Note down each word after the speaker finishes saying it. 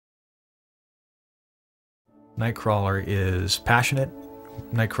Nightcrawler is passionate.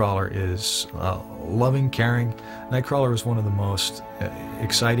 Nightcrawler is loving, caring. Nightcrawler is one of the most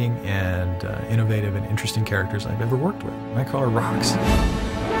exciting and innovative and interesting characters I've ever worked with. Nightcrawler rocks.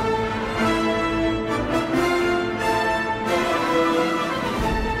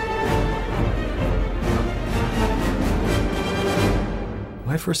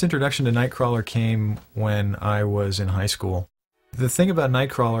 My first introduction to Nightcrawler came when I was in high school. The thing about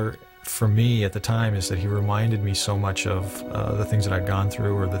Nightcrawler for me at the time is that he reminded me so much of the things that I'd gone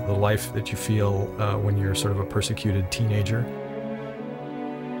through, or the life that you feel when you're sort of a persecuted teenager.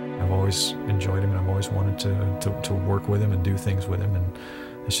 I've always enjoyed him, and I've always wanted to work with him and do things with him, and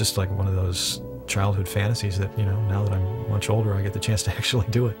it's just like one of those childhood fantasies that, you know, now that I'm much older, I get the chance to actually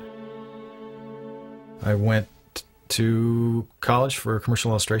do it. I went to college for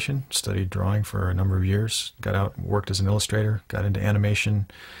commercial illustration, studied drawing for a number of years, got out, worked as an illustrator, got into animation,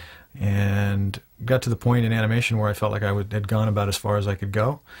 and got to the point in animation where I felt like I had gone about as far as I could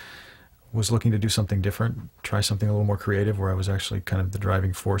go. Was looking to do something different, try something a little more creative, where I was actually kind of the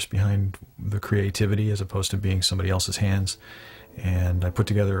driving force behind the creativity as opposed to being somebody else's hands. And I put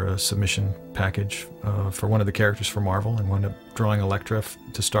together a submission package for one of the characters for Marvel, and wound up drawing Elektra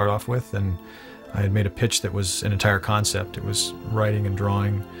to start off with. And I had made a pitch that was an entire concept. It was writing and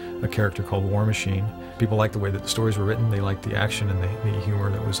drawing a character called War Machine. People liked the way that the stories were written, they liked the action and the humor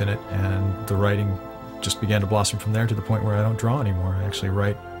that was in it, and the writing just began to blossom from there to the point where I don't draw anymore. I actually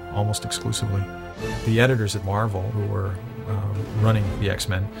write almost exclusively. The editors at Marvel, who were running the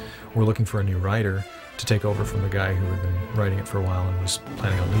X-Men, were looking for a new writer to take over from the guy who had been writing it for a while and was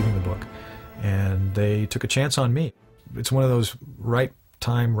planning on leaving the book. And they took a chance on me. It's one of those right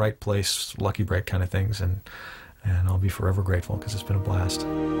time, right place, lucky break kind of things, and I'll be forever grateful because it's been a blast.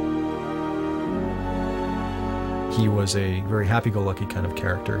 He was a very happy-go-lucky kind of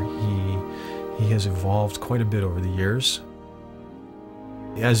character. He has evolved quite a bit over the years.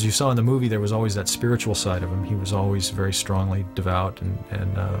 As you saw in the movie, there was always that spiritual side of him. He was always very strongly devout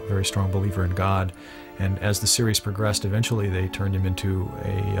and a very strong believer in God. And as the series progressed, eventually they turned him into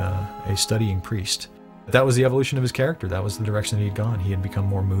a studying priest. That was the evolution of his character. That was the direction that he'd gone. He had become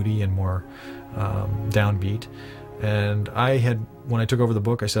more moody and more downbeat. And when I took over the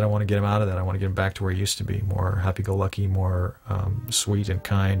book, I said I want to get him out of that. I want to get him back to where he used to be, more happy-go-lucky, more sweet and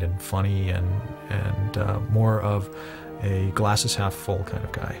kind and funny, and more of a glasses-half-full kind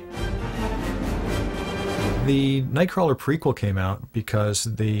of guy. The Nightcrawler prequel came out because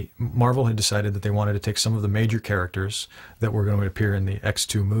Marvel had decided that they wanted to take some of the major characters that were going to appear in the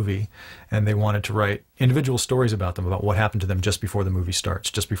X2 movie, and they wanted to write individual stories about them, about what happened to them just before the movie starts,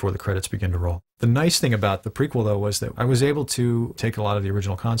 just before the credits begin to roll. The nice thing about the prequel, though, was that I was able to take a lot of the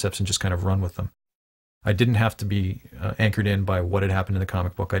original concepts and just kind of run with them. I didn't have to be anchored in by what had happened in the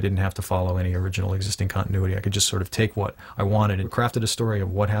comic book. I didn't have to follow any original existing continuity. I could just sort of take what I wanted and crafted a story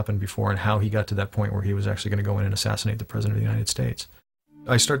of what happened before and how he got to that point where he was actually going to go in and assassinate the President of the United States.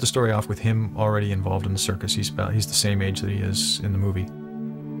 I start the story off with him already involved in the circus. He's the same age that he is in the movie.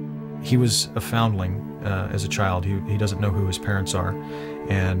 He was a foundling as a child. He doesn't know who his parents are.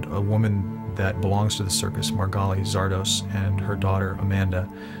 And a woman that belongs to the circus, Margali Zardos, and her daughter, Amanda,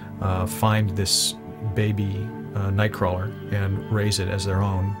 find this baby Nightcrawler and raise it as their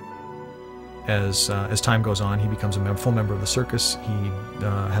own. As time goes on, he becomes a full member of the circus. He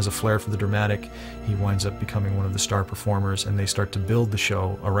has a flair for the dramatic. He winds up becoming one of the star performers, and they start to build the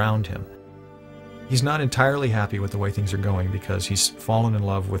show around him. He's not entirely happy with the way things are going because he's fallen in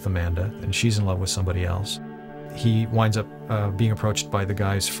love with Amanda, and she's in love with somebody else. He winds up being approached by the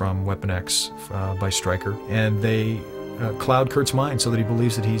guys from Weapon X, by Stryker, and they cloud Kurt's mind so that he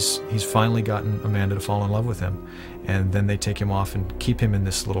believes that he's finally gotten Amanda to fall in love with him. And then they take him off and keep him in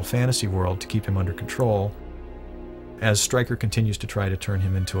this little fantasy world to keep him under control. As Stryker continues to try to turn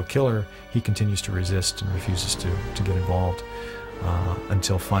him into a killer, he continues to resist and refuses to get involved,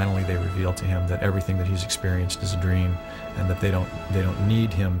 until finally they reveal to him that everything that he's experienced is a dream, and that they don't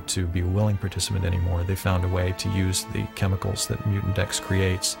need him to be a willing participant anymore. They found a way to use the chemicals that Mutant X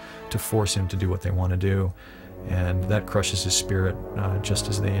creates to force him to do what they want to do. And that crushes his spirit just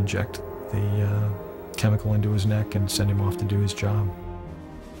as they inject the chemical into his neck and send him off to do his job.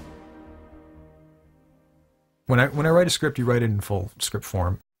 When I write a script, you write it in full script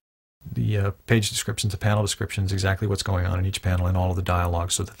form. The page descriptions, the panel descriptions, exactly what's going on in each panel, and all of the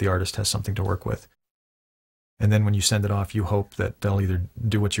dialogue, so that the artist has something to work with. And then when you send it off, you hope that they'll either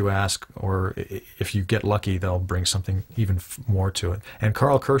do what you ask, or if you get lucky, they'll bring something even more to it. And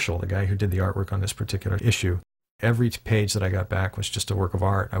Carl Kerschel, the guy who did the artwork on this particular issue, every page that I got back was just a work of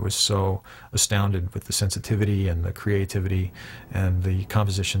art. I was so astounded with the sensitivity and the creativity and the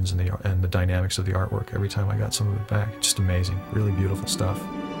compositions and the dynamics of the artwork every time I got some of it back. Just amazing, really beautiful stuff.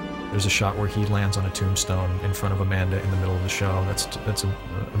 There's a shot where he lands on a tombstone in front of Amanda in the middle of the show. That's an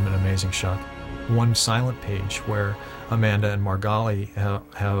amazing shot. One silent page where Amanda and Margali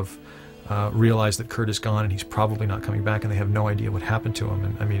have realized that Kurt is gone and he's probably not coming back, and they have no idea what happened to him.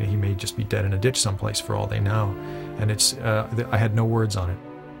 And I mean, he may just be dead in a ditch someplace for all they know. And it's I had no words on it.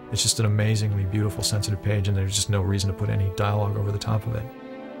 It's just an amazingly beautiful, sensitive page, and there's just no reason to put any dialogue over the top of it.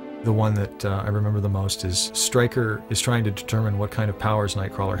 The one that I remember the most is Stryker is trying to determine what kind of powers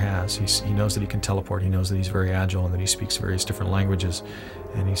Nightcrawler has. He knows that he can teleport, he knows that he's very agile and that he speaks various different languages.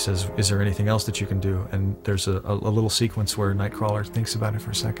 And he says, is there anything else that you can do? And there's a little sequence where Nightcrawler thinks about it for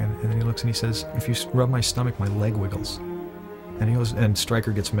a second, and then he looks and he says, if you rub my stomach, my leg wiggles. And he goes, and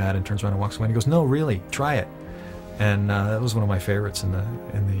Stryker gets mad and turns around and walks away, and he goes, no, really, try it. And that was one of my favorites in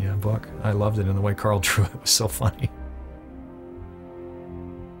the book. I loved it, and the way Carl drew it was so funny.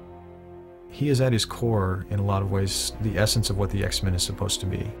 He is at his core, in a lot of ways, the essence of what the X-Men is supposed to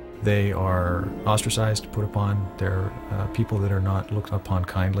be. They are ostracized, put upon. They're people that are not looked upon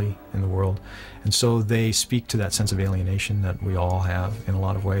kindly in the world. And so they speak to that sense of alienation that we all have in a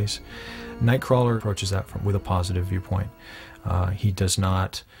lot of ways. Nightcrawler approaches that with a positive viewpoint. He does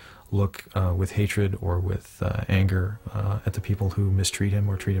not look with hatred or with anger at the people who mistreat him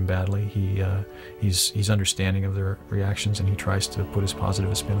or treat him badly. He's understanding of their reactions, and he tries to put as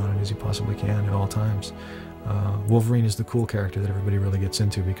positive a spin on it as he possibly can at all times. Wolverine is the cool character that everybody really gets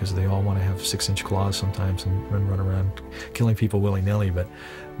into because they all want to have 6-inch claws sometimes and run around killing people willy-nilly, but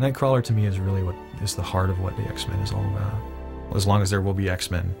Nightcrawler to me is really what is the heart of what the X-Men is all about. As long as there will be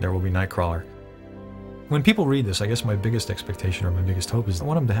X-Men, there will be Nightcrawler. When people read this, I guess my biggest expectation or my biggest hope is I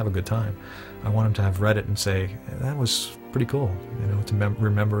want them to have a good time. I want them to have read it and say, that was pretty cool, you know, to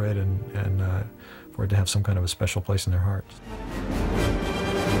remember it and for it to have some kind of a special place in their hearts.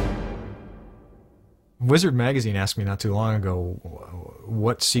 Wizard Magazine asked me not too long ago,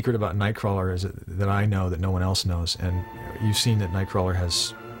 what secret about Nightcrawler is it that I know that no one else knows? And you've seen that Nightcrawler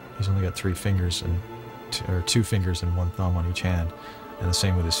he's only got 3 fingers, or 2 fingers and 1 thumb on each hand, and the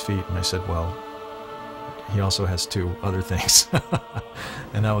same with his feet. And I said, well, he also has 2 other things.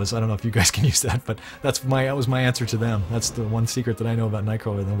 And I don't know if you guys can use that, but that was my answer to them. That's the one secret that I know about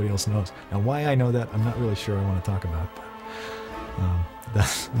Nightcrawler that nobody else knows. Now, why I know that, I'm not really sure I want to talk about, but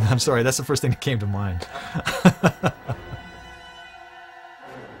I'm sorry, that's the first thing that came to mind.